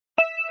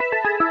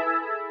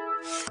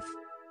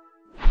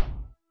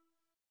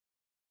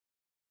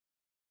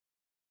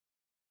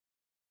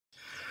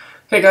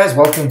Hey guys,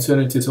 welcome to a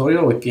new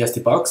tutorial with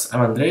PSDBox.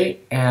 I'm Andrei,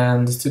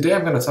 and today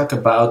I'm going to talk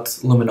about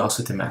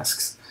luminosity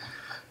masks.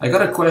 I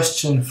got a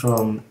question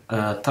from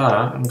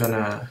Tara. I'm going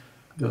to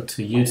go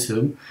to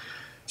YouTube.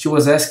 She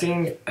was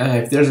asking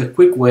if there's a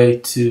quick way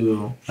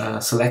to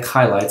select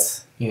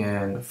highlights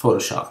in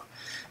Photoshop.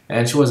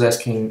 And she was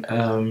asking,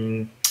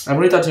 I'm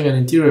retouching an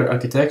interior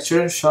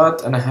architecture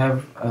shot and I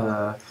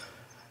have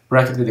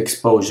bracketed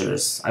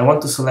exposures. I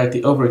want to select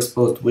the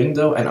overexposed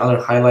window and other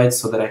highlights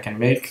so that I can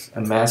make a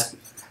mask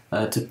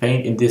to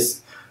paint in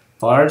these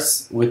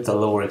parts with the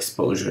lower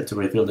exposure to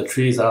reveal the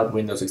trees, out,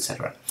 windows,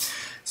 etc.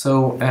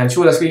 So, and she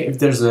was asking if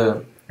there's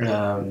a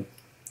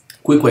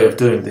quick way of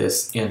doing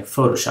this in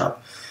Photoshop.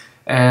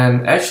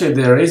 And actually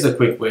there is a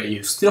quick way.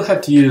 You still have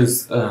to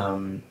use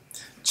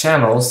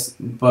channels,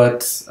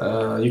 but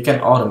you can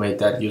automate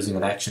that using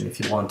an action if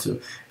you want to.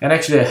 And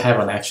actually I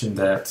have an action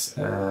that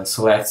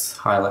selects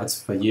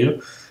highlights for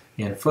you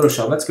in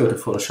Photoshop. Let's go to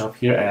Photoshop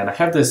here, and I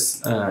have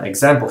this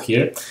example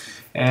here.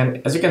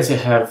 And as you can see, I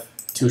have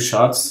two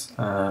shots,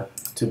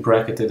 two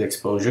bracketed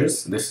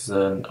exposures. This is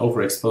an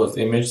overexposed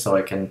image, so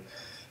I can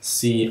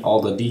see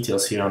all the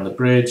details here on the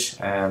bridge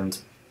and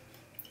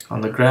on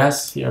the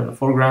grass here in the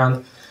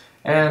foreground.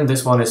 And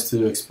this one is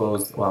too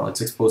exposed, well, it's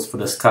exposed for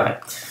the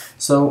sky.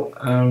 So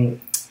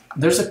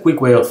there's a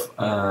quick way of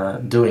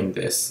doing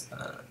this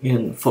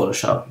in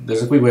Photoshop.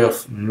 There's a quick way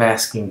of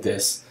masking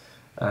this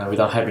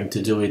without having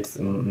to do it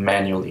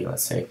manually,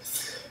 let's say.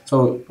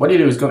 So what you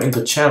do is go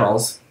into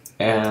channels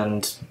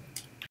and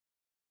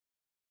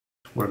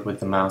work with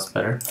the mouse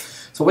better.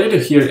 So what you do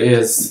here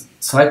is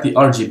select the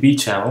RGB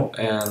channel,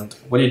 and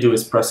what you do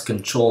is press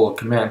Ctrl or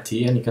Command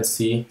T, and you can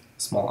see a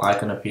small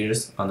icon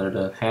appears under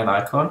the hand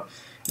icon.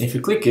 And if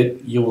you click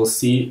it, you will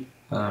see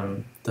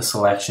the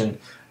selection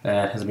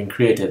has been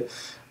created.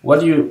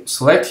 What you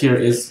select here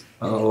is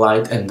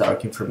light and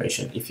dark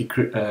information. If you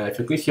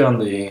click here on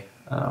the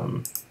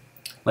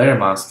layer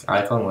mask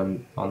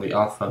icon, on the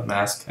alpha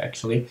mask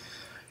actually,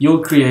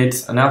 you'll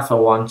create an alpha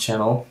 1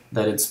 channel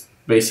that is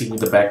basically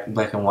the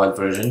black and white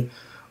version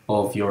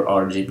of your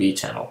RGB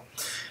channel.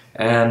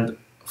 And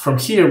from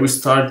here we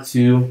start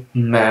to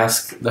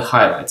mask the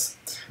highlights.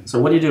 So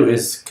what you do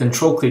is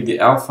control click the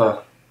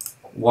alpha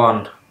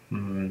 1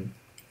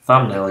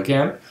 thumbnail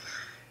again,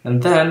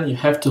 and then you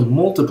have to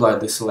multiply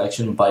the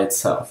selection by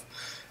itself.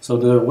 So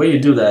the way you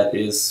do that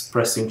is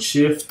pressing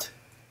shift,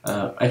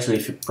 actually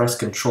if you press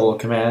Control or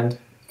Command,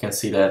 you can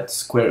see that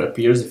square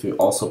appears. If you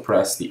also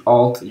press the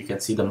Alt, you can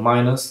see the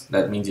minus.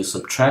 That means you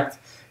subtract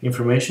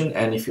information.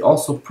 And if you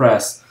also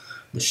press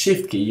the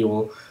Shift key, you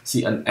will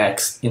see an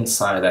X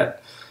inside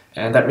that.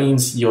 And that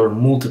means you're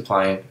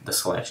multiplying the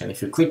selection.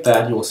 If you click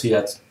that, you will see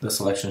that the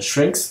selection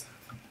shrinks.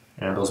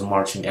 And those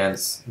marching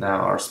ends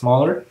now are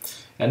smaller.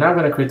 And now I'm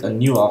going to create a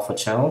new alpha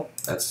channel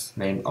that's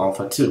named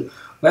alpha 2.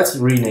 Let's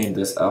rename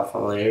this alpha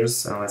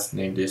layers, and let's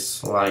name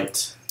this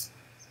light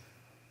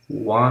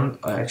 1,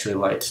 actually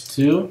light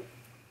 2.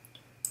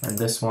 And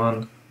this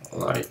one,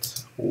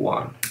 light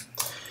 1.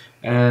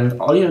 And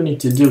all you need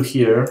to do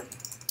here,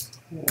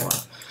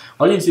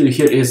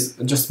 is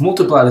just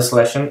multiply the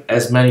selection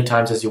as many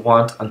times as you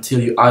want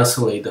until you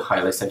isolate the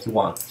highlights that you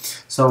want.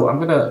 So I'm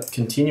going to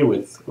continue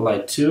with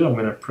light 2. I'm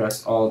going to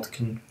press Alt,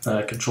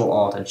 Control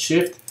Alt and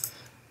Shift.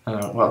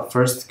 Well,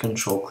 first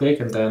Control click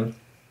and then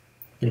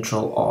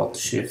Control Alt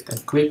Shift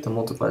and click to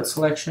multiply the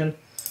selection.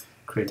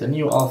 Create a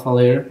new alpha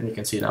layer, and you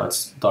can see now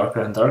it's darker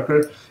and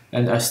darker.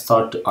 And I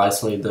start to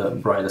isolate the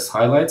brightest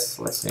highlights.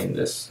 Let's name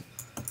this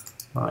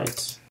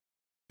light.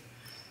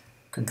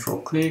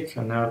 Control click,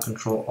 and now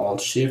Control Alt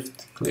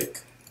Shift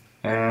click.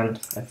 And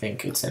I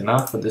think it's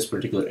enough for this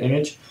particular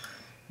image.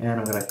 And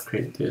I'm gonna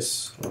create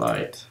this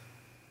light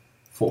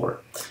 4.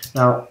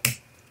 Now,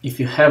 if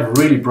you have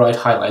really bright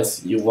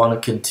highlights, you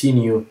want to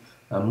continue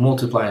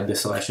multiplying the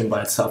selection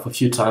by itself a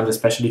few times,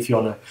 especially if you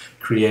want to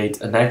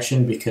create an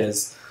action,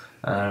 because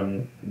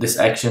this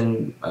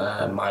action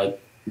might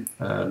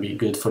be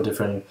good for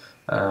different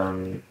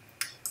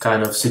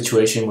kind of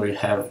situation where you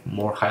have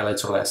more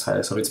highlights or less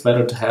highlights. So it's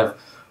better to have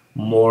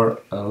more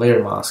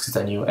layer masks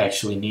than you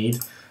actually need.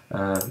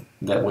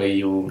 That way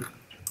you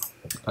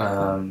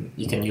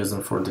can use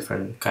them for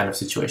different kind of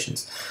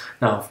situations.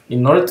 Now,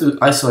 in order to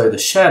isolate the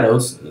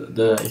shadows,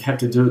 you have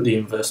to do the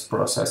inverse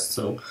process.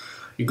 So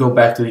you go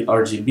back to the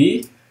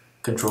RGB,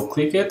 Control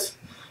click it,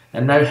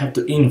 and now you have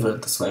to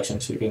invert the selection.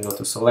 So you can go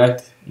to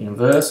Select,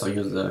 Inverse, or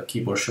use the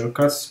keyboard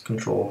shortcuts,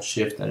 Control,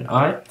 Shift, and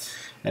I.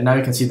 And now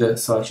you can see the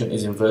selection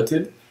is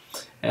inverted.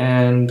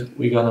 And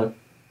we're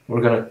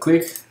gonna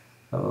click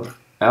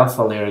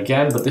alpha layer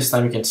again, but this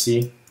time you can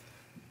see,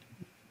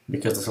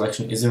 because the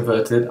selection is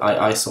inverted,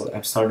 I'm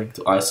starting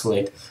to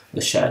isolate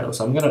the shadow.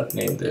 So I'm gonna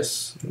name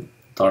this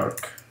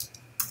dark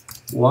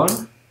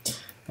 1.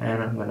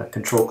 And I'm gonna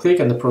Control click,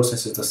 and the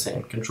process is the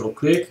same. Control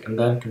click and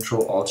then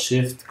Control Alt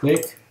Shift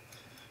click.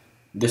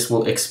 This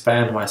will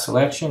expand my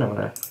selection. I'm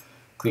gonna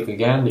click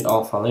again the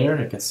alpha layer.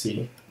 You can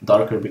see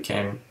darker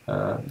became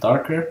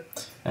darker,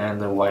 and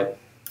the white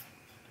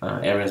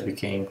areas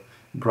became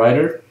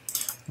brighter.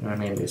 I'm gonna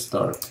name this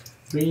dark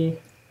 3,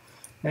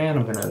 and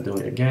I'm gonna do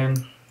it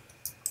again.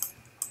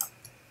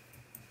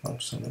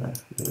 Oops, I'm gonna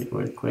do it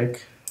really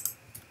quick.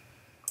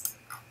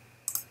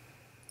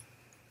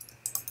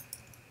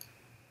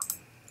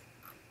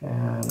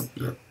 And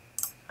yep.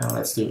 And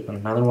let's do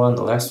another one,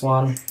 the last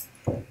one.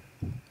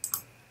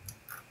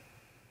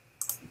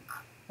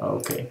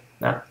 Okay,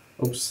 now,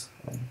 oops,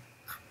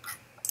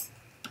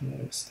 made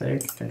a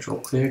mistake. Control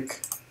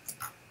click.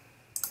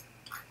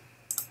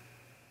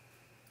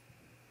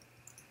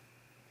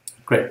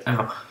 Great.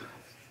 Now,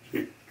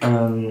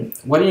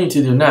 what you need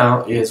to do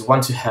now is,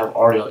 once you have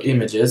all your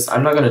images,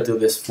 I'm not going to do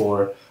this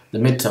for the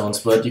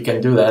midtones, but you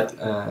can do that.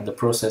 The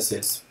process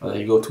is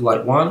you go to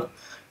light 1,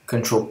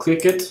 control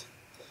click it.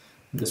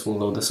 This will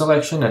load the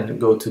selection, and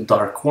go to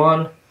dark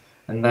 1.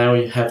 And now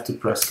you have to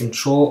press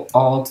Control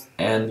Alt,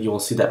 and you will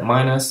see that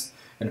minus,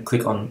 and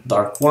click on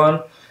dark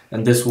 1,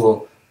 and this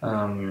will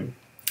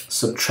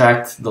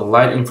subtract the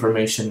light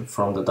information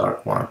from the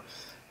dark 1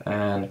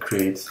 and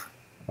create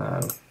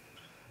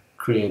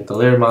the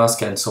layer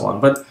mask and so on.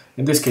 But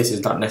in this case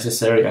it's not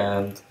necessary,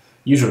 and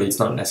usually it's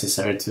not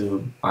necessary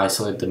to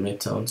isolate the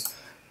midtones.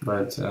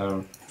 But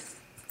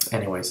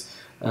anyways,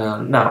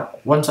 now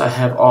once I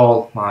have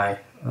all my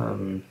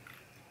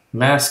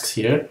masks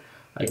here,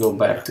 I go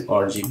back to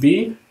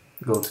RGB,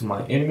 go to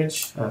my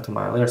image, to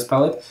my layers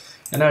palette,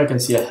 and now you can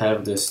see I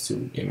have these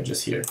two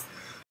images here.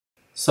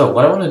 So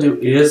what I want to do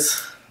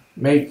is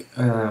make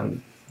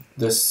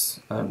this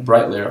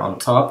bright layer on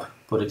top,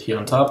 put it here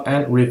on top,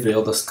 and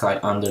reveal the sky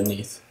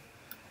underneath,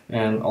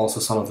 and also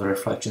some of the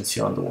reflections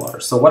here on the water.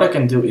 So what I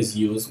can do is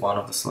use one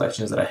of the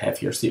selections that I have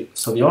here.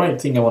 So the only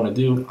thing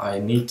I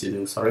need to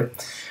do,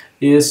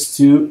 is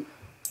to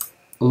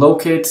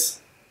locate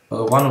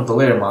one of the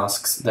layer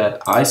masks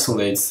that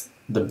isolates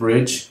the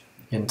bridge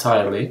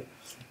entirely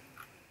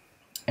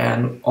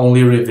and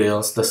only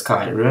reveals the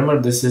sky. Remember,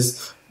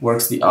 this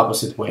works the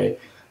opposite way.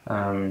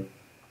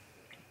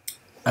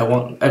 I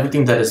want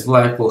everything that is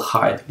black will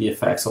hide the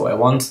effect, so I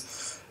want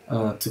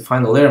to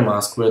find a layer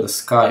mask where the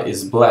sky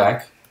is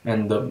black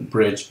and the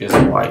bridge is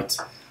white.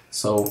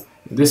 So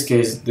in this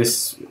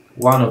case,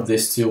 one of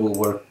these two will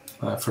work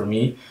for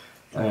me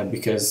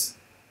because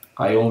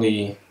I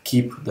only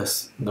keep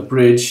the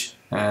bridge,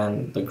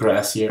 and the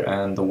grass here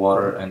and the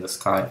water and the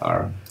sky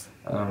are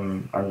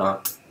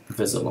not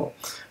visible.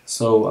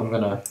 So I'm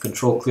gonna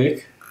control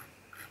click,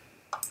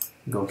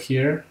 go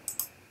here,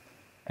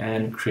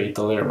 and create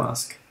the layer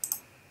mask.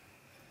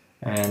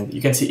 And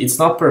you can see it's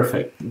not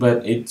perfect,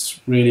 but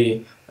it's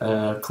really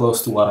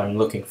close to what I'm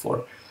looking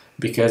for,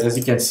 because as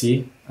you can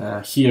see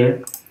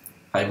here,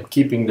 I'm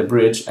keeping the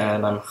bridge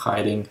and I'm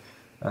hiding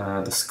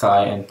the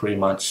sky and pretty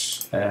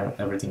much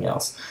everything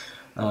else.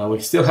 We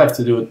still have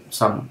to do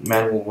some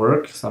manual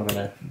work, so I'm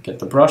gonna get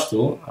the brush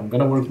tool. I'm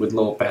gonna work with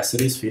low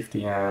opacities,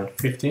 50 and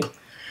 50,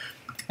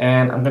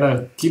 and I'm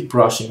gonna keep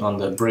brushing on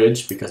the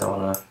bridge because I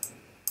wanna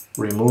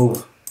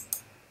remove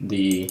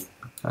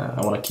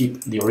I wanna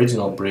keep the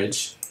original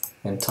bridge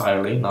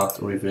entirely,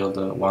 not reveal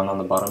the one on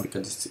the bottom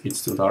because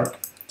it's too dark.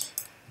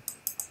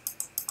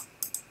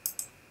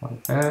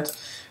 Like that.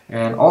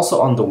 And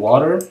also on the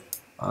water,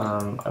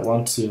 I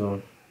want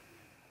to,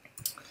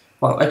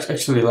 well,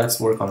 actually let's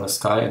work on the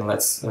sky, and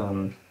let's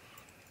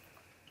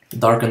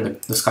darken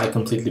the sky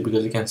completely,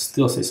 because you can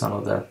still see some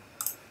of the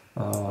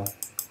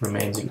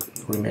remainings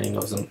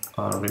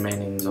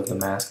of the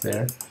mask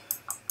there.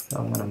 So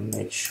I'm gonna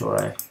make sure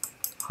I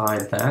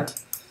hide that.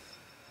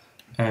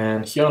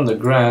 And here on the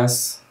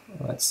grass,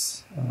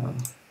 let's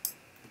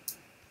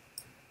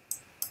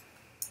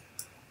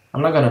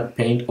I'm not gonna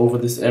paint over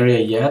this area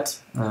yet.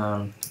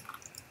 In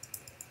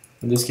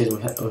this case,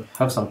 we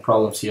have some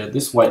problems here.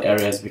 This white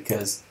area is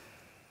because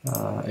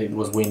it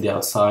was windy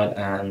outside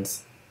and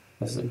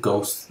there's a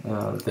ghost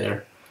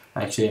there.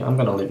 Actually, I'm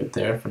gonna leave it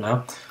there for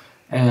now.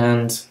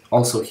 And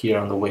also here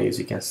on the waves,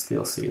 you can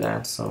still see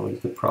that, so you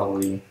could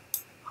probably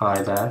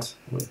hide that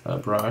with a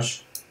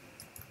brush.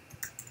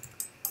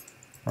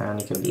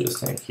 And you can do the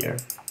same here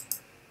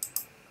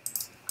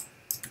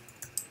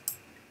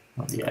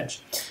on the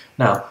edge.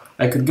 Now,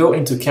 I could go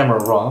into Camera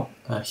Raw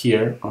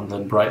here on the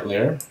bright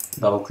layer,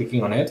 double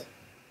clicking on it,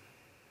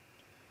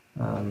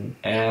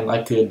 and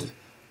I could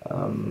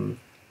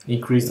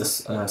increase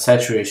the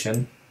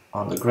saturation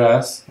on the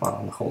grass, well,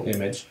 on the whole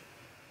image.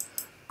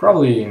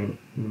 Probably,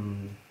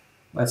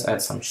 let's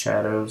add some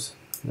shadows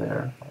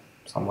there,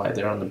 some light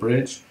there on the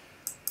bridge.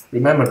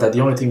 Remember that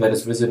the only thing that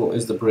is visible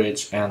is the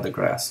bridge and the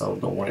grass, so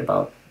don't worry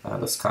about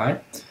the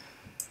sky.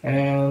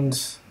 And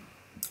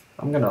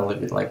I'm gonna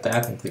leave it like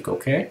that and click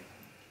OK.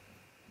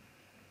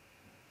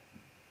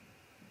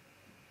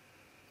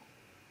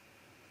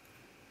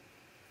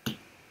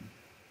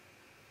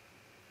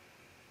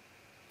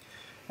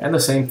 And the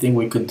same thing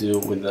we could do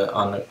with the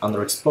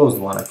underexposed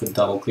one. I could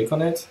double click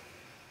on it,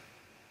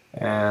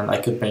 and I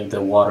could make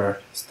the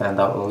water stand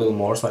out a little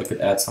more, so I could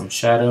add some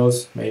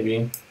shadows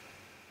maybe.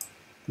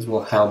 This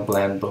will help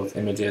blend both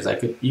images. I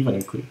could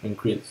even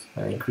increase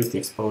the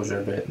exposure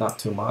a bit, not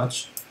too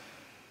much,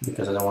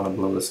 because I don't want to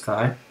blow the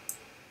sky.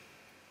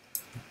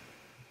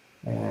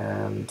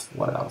 And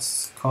what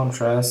else?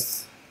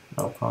 Contrast.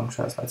 No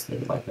contrast, let's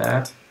leave it like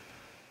that.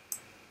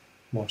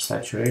 more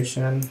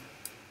saturation.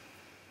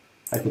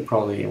 I could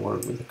probably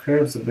work with the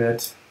curves a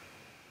bit.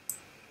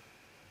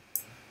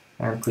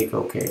 And click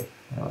OK.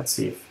 Now let's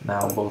see if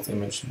now both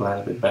images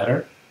blend a bit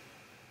better.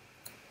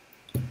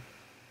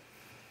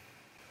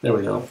 There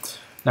we go.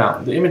 Now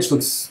the image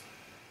looks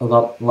a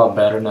lot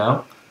better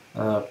now.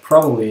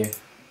 Probably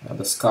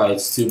the sky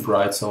is too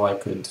bright, so I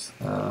could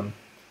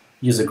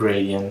use a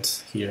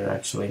gradient here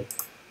actually,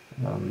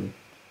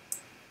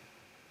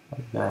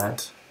 like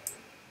that,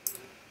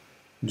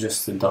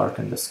 just to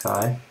darken the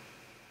sky.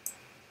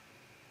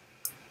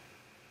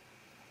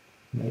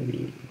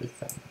 Maybe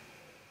with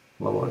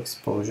lower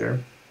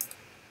exposure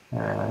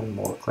and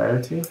more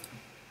clarity.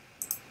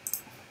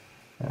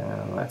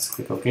 And let's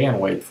click OK and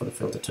wait for the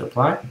filter to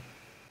apply.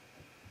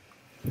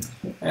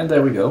 And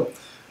there we go.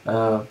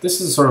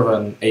 This is sort of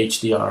an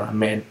HDR,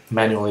 a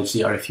manual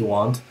HDR if you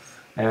want.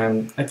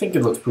 And I think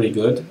it looks pretty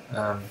good.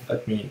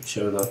 Let me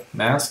show the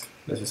mask.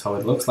 This is how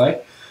it looks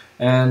like.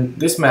 And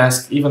this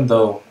mask, even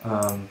though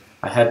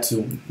I had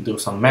to do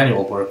some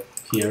manual work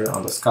here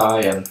on the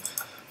sky and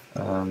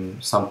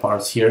some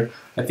parts here,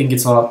 I think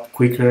it's a lot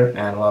quicker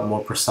and a lot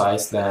more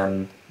precise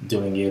than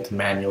doing it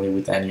manually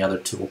with any other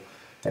tool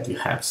that you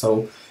have.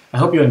 So I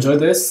hope you enjoyed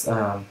this.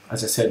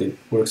 As I said, it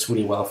works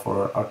really well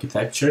for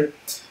architecture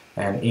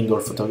and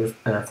indoor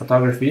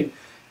photography.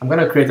 I'm going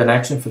to create an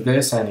action for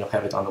this and you'll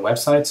have it on the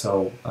website.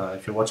 So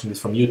if you're watching this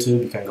from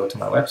YouTube, you can go to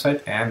my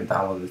website and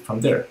download it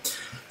from there.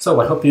 So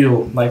I hope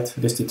you liked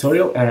this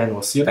tutorial and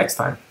we'll see you next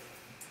time.